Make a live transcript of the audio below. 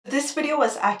This video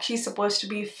was actually supposed to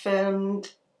be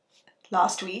filmed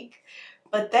last week,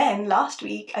 but then last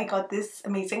week I got this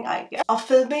amazing idea of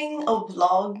filming a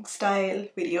vlog style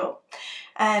video.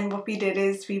 And what we did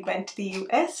is we went to the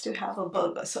US to have a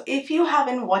burger. So if you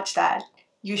haven't watched that,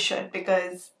 you should,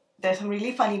 because there's some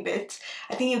really funny bits.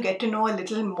 I think you get to know a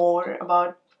little more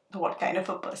about what kind of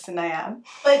a person I am.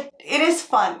 But it is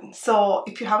fun. So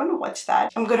if you haven't watched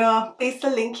that, I'm gonna paste the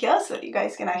link here so that you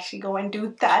guys can actually go and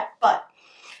do that. But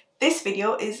this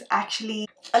video is actually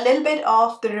a little bit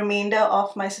of the remainder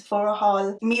of my Sephora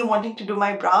haul, me wanting to do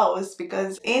my brows,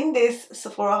 because in this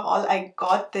Sephora haul I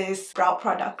got this brow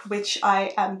product which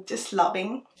I am just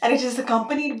loving, and it is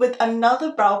accompanied with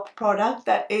another brow product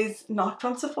that is not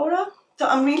from Sephora. So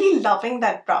I'm really loving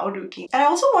that brow routine. And I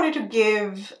also wanted to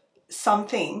give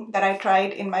something that I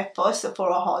tried in my first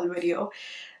Sephora haul video,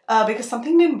 because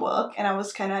something didn't work and I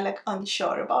was kind of like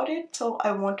unsure about it, so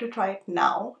I want to try it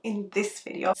now in this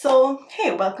video. So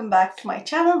hey, welcome back to my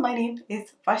channel. My name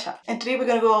is Varsha, and today we're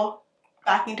gonna go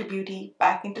back into beauty,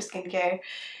 back into skincare,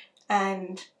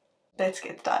 and let's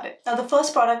get started. Now the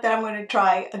first product that I'm going to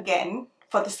try again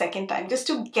for the second time, just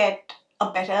to get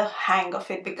a better hang of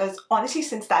it, because honestly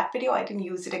since that video I didn't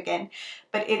use it again,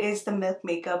 but it is the Milk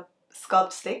Makeup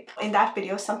Sculpt Stick. In that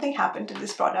video something happened to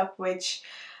this product which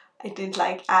I didn't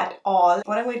like at all.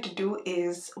 What I'm going to do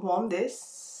is warm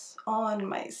this on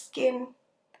my skin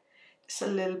just a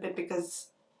little bit, because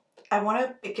I want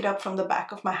to pick it up from the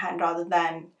back of my hand rather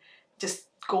than just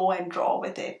go and draw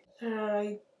with it.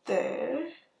 Right there,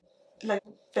 like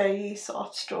very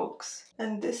soft strokes.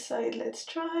 And this side, let's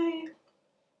try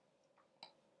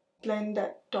blend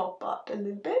that top part a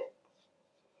little bit.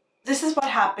 This is what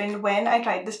happened when I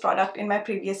tried this product in my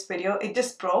previous video. It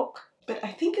just broke, but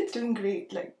I think it's doing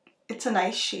great. Like, it's a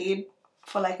nice shade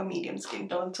for like a medium skin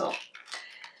tone, so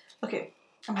okay,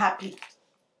 I'm happy.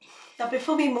 Now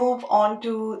before we move on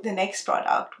to the next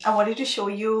product, I wanted to show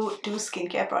you two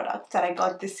skincare products that I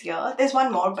got this year. There's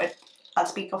one more, but I'll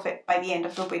speak of it by the end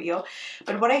of the video.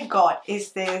 But what I got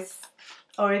is this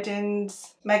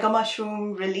Origins Mega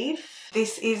Mushroom Relief.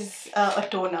 This is a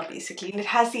toner basically, and it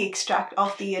has the extract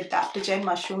of the adaptogen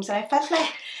mushrooms, and I felt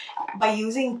like by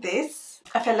using this,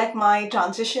 I felt like my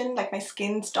transition, like my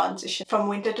skin's transition from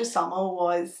winter to summer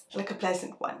was like a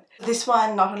pleasant one. This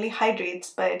one not only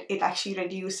hydrates, but it actually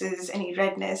reduces any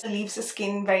redness, leaves the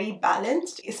skin very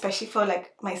balanced, especially for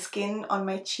like my skin on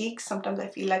my cheeks. Sometimes I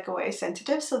feel like I'm very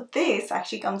sensitive, so this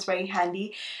actually comes very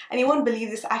handy. And you won't believe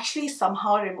this actually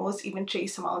somehow removes even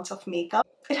trace amounts of makeup.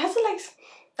 It has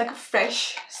like a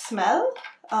fresh smell.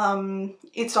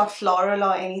 It's not floral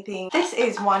or anything. This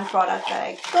is one product that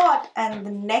I got, and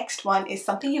the next one is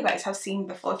something you guys have seen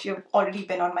before if you've already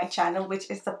been on my channel,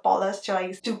 which is the Paula's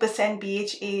Choice 2%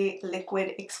 BHA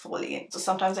liquid exfoliant. So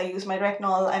sometimes I use my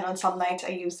retinol, and on some nights I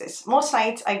use this. Most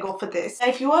nights I go for this. And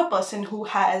if you are a person who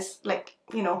has, like,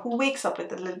 you know, who wakes up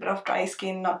with a little bit of dry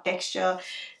skin, not texture,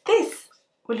 this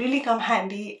will really come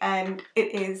handy, and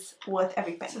it is worth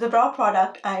every penny. So the brow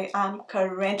product I am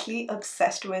currently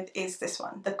obsessed with is this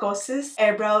one, the Kosas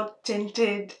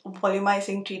AirBrowTinted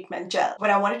Volumizing Treatment Gel. When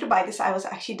I wanted to buy this, I was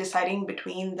actually deciding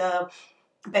between the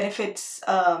Benefits,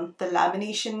 the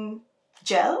lamination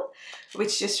gel,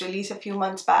 which just released a few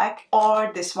months back,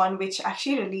 or this one which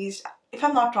actually released, if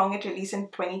I'm not wrong, it released in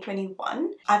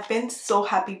 2021. I've been so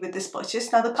happy with this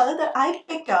purchase. Now the color that I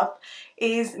picked up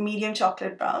is medium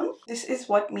chocolate brown. This is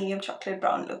what medium chocolate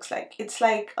brown looks like. It's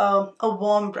like a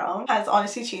warm brown. Has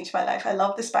honestly changed my life. I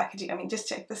love this packaging. I mean, just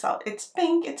check this out. It's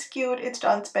pink, it's cute, it's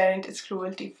transparent, it's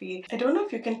cruelty free. I don't know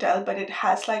if you can tell, but it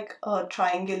has like a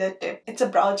triangular tip. It's a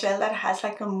brow gel that has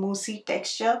like a moussey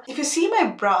texture. If you see my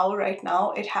brow right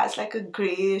now, it has like a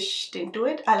grayish tint to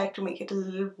it. I like to make it a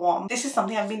little warm. This is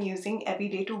something I've been using every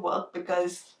day to work,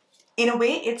 because in a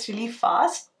way it's really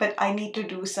fast, but I need to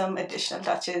do some additional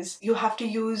touches. You have to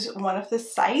use one of the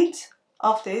sides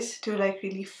of this to like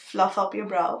really fluff up your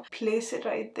brow. Place it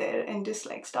right there and just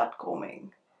like start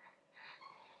combing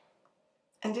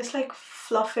and just like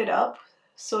fluff it up,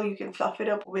 so you can fluff it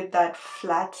up with that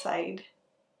flat side.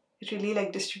 It really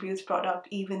like distributes product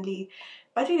evenly.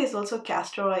 But I think there's also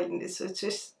castor oil in this, so it's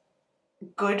just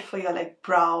good for your like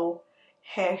brow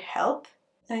hair health.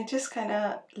 And I just kind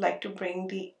of like to bring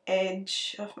the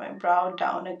edge of my brow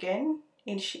down again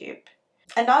in shape.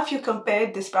 And now if you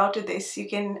compare this brow to this, you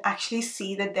can actually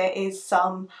see that there is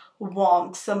some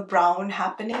warmth, some brown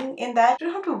happening in that. You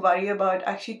don't have to worry about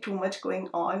actually too much going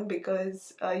on,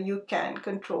 because you can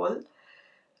control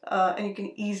and you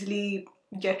can easily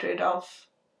get rid of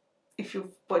if you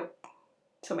put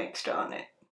some extra on it.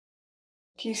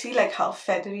 Can you see like how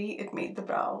feathery it made the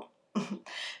brow?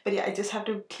 But yeah, I just have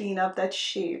to clean up that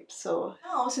shape. So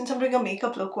now, since I'm doing a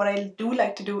makeup look, what I do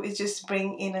like to do is just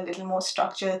bring in a little more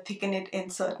structure, thicken it in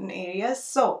certain areas.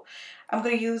 So I'm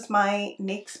going to use my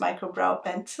NYX Micro Brow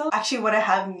Pencil. Actually, what I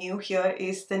have new here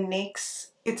is the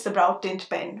NYX, it's the Brow Tint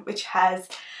Pen, which has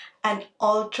an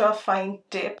ultra fine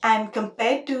tip. And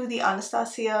compared to the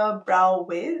Anastasia Brow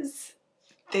Wiz,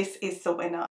 this is the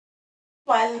winner.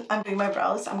 While I'm doing my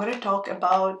brows, I'm going to talk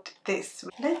about this.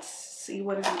 Let's see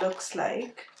what it looks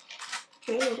like.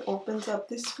 Okay, it opens up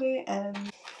this way, and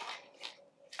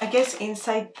I guess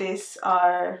inside this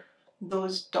are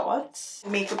those dots.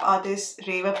 Makeup artists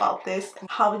rave about this and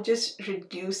how it just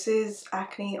reduces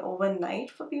acne overnight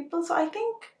for people. So I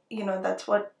think, you know, that's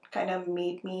what kind of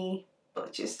made me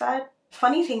purchase that.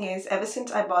 Funny thing is, ever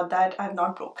since I bought that, I've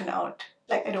not broken out.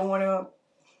 Like, I don't want to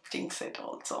jinx it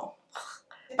also.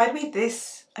 By the way,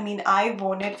 this, I mean, I've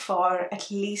worn it for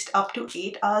at least up to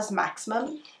 8 hours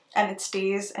maximum, and it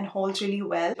stays and holds really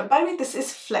well. But by the way, this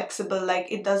is flexible,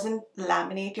 like it doesn't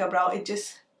laminate your brow, it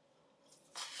just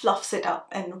fluffs it up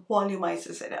and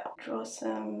volumizes it out. Draw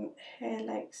some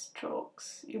hair-like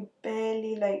strokes. You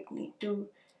barely like need to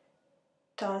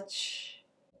touch.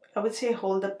 I would say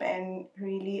hold the pen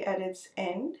really at its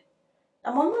end.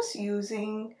 I'm almost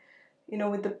using, you know,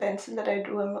 with the pencil that I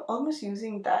drew, I'm almost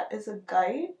using that as a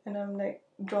guide, and I'm like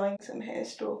drawing some hair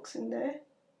strokes in there.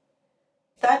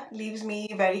 That leaves me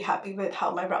very happy with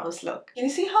how my brows look. Can you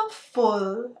see how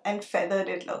full and feathered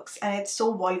it looks? And it's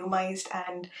so volumized,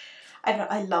 and I don't know,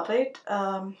 I love it.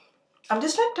 I'm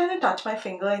just like trying to touch my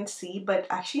finger and see, but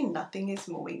actually nothing is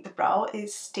moving. The brow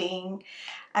is staying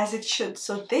as it should.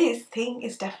 So this thing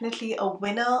is definitely a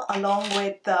winner along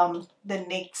with the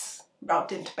NYX Brow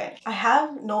Tint Pen. I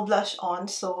have no blush on,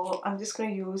 so I'm just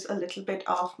going to use a little bit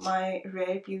of my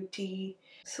Rare Beauty.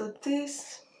 So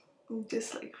this, I'm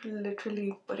just like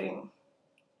literally putting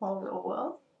all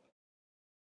over.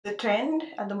 The trend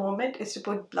at the moment is to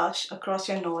put blush across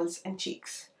your nose and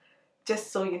cheeks.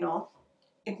 Just so you know.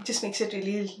 It just makes it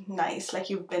really nice,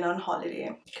 like you've been on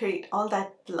holiday. Great, all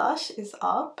that blush is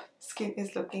up. Skin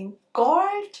is looking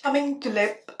gorgeous. Coming to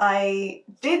lip, I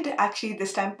did actually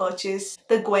this time purchase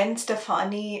the Gwen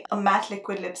Stefani a matte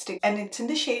liquid lipstick, and it's in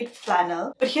the shade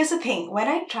Flannel. But here's the thing, when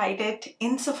I tried it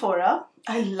in Sephora,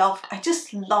 I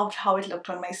just loved how it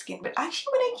looked on my skin. But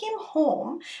actually when I came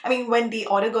home, I mean when the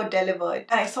order got delivered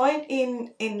and I saw it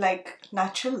in like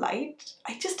natural light,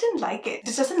 I just didn't like it. It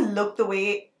just doesn't look the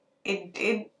way it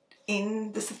did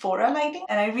in the Sephora lighting.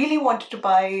 And I really wanted to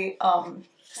buy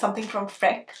something from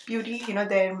Freck Beauty, you know,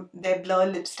 their blur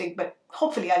lipstick, but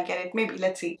hopefully I'll get it, maybe,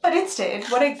 let's see. But instead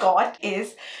what I got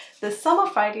is the Summer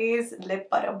Fridays Lip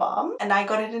Butter Balm, and I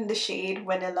got it in the shade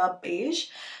Vanilla Beige.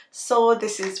 So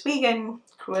this is vegan,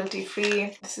 cruelty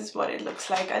free. This is what it looks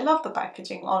like. I love the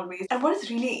packaging always. And what is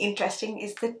really interesting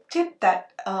is the tip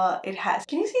that it has.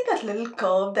 Can you see that little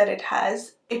curve that it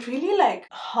has? It really like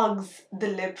hugs the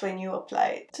lip when you apply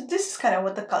it. So this is kind of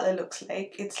what the color looks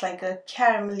like. It's like a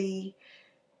caramelly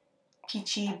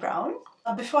peachy brown.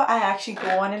 Before I actually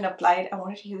go on and apply it, I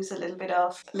wanted to use a little bit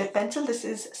of lip pencil. This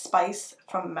is Spice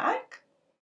from MAC.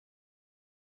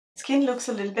 Skin looks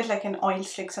a little bit like an oil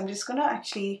slick, so I'm just gonna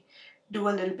actually do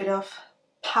a little bit of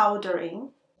powdering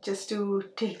just to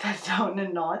take that down a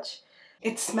notch.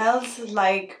 It smells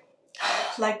like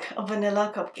a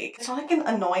vanilla cupcake. It's not like an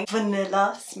annoying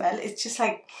vanilla smell, it's just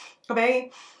like a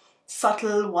very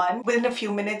subtle one. Within a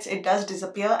few minutes it does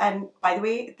disappear, and by the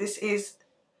way, this is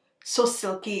so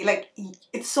silky, like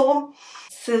it's so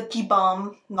silky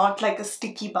balm, not like a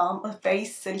sticky balm, a very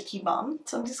silky balm.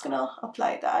 So I'm just gonna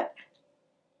apply that.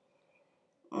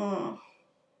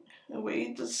 The way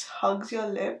it just hugs your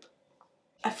lip.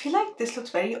 I feel like this looks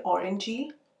very orangey.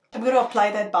 I'm going to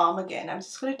apply that balm again. I'm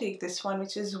just going to take this one,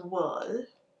 which is Whirl,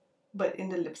 but in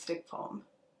the lipstick form.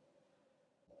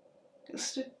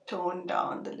 Just to tone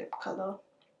down the lip color.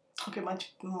 Okay,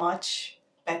 much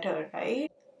better, right?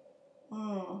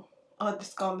 Oh,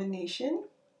 this combination.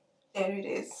 There it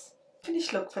is.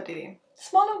 Finished look for today.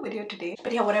 Smaller video today,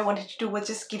 but yeah, what I wanted to do was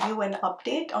just give you an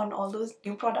update on all those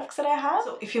new products that I have.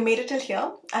 So if you made it till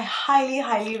here, I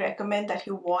highly recommend that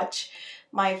you watch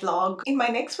my vlog. In my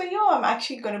next video, I'm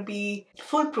actually going to be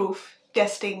foolproof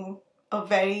testing a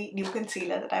very new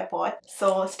concealer that I bought,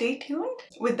 so stay tuned.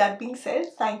 With that being said,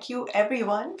 thank you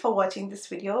everyone for watching this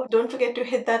video. Don't forget to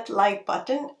hit that like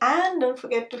button and don't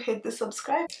forget to hit the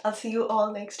subscribe. I'll see you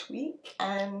all next week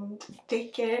and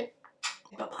take care.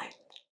 Bye bye.